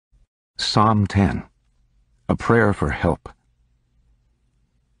Psalm 10. A prayer for help.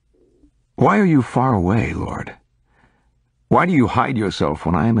 Why are you far away, Lord? Why do you hide yourself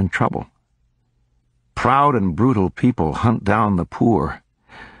when I am in trouble? Proud and brutal people hunt down the poor,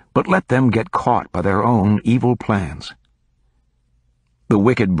 but let them get caught by their own evil plans. The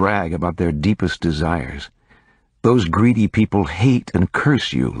wicked brag about their deepest desires. Those greedy people hate and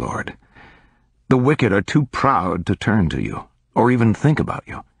curse you, Lord. The wicked are too proud to turn to you, or even think about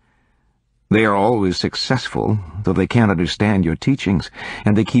you. They are always successful, though they can't understand your teachings,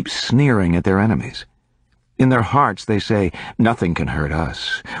 and they keep sneering at their enemies. In their hearts they say, "Nothing can hurt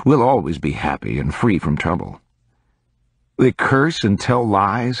us. We'll always be happy and free from trouble." They curse and tell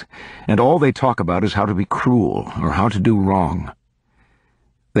lies, and all they talk about is how to be cruel or how to do wrong.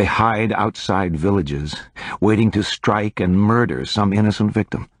 They hide outside villages, waiting to strike and murder some innocent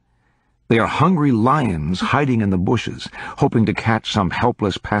victim. They are hungry lions hiding in the bushes, hoping to catch some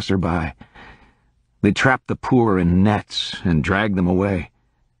helpless passerby. They trap the poor in nets and drag them away.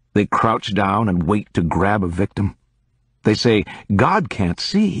 They crouch down and wait to grab a victim. They say, "God can't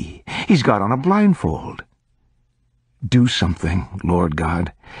see. He's got on a blindfold." Do something, Lord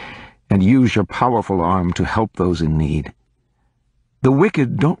God, and use your powerful arm to help those in need. The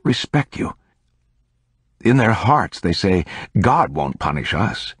wicked don't respect you. In their hearts they say, "God won't punish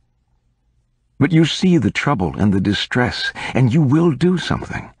us." But you see the trouble and the distress, and you will do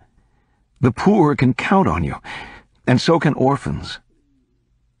something. The poor can count on you, and so can orphans.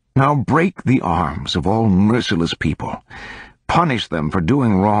 Now break the arms of all merciless people. Punish them for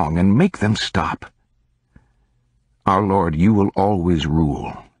doing wrong and make them stop. Our Lord, you will always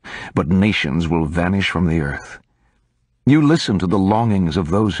rule, but nations will vanish from the earth. You listen to the longings of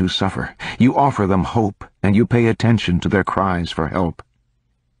those who suffer. You offer them hope, and you pay attention to their cries for help.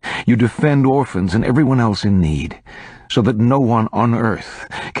 You defend orphans and everyone else in need, so that no one on earth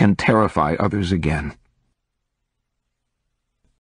can terrify others again.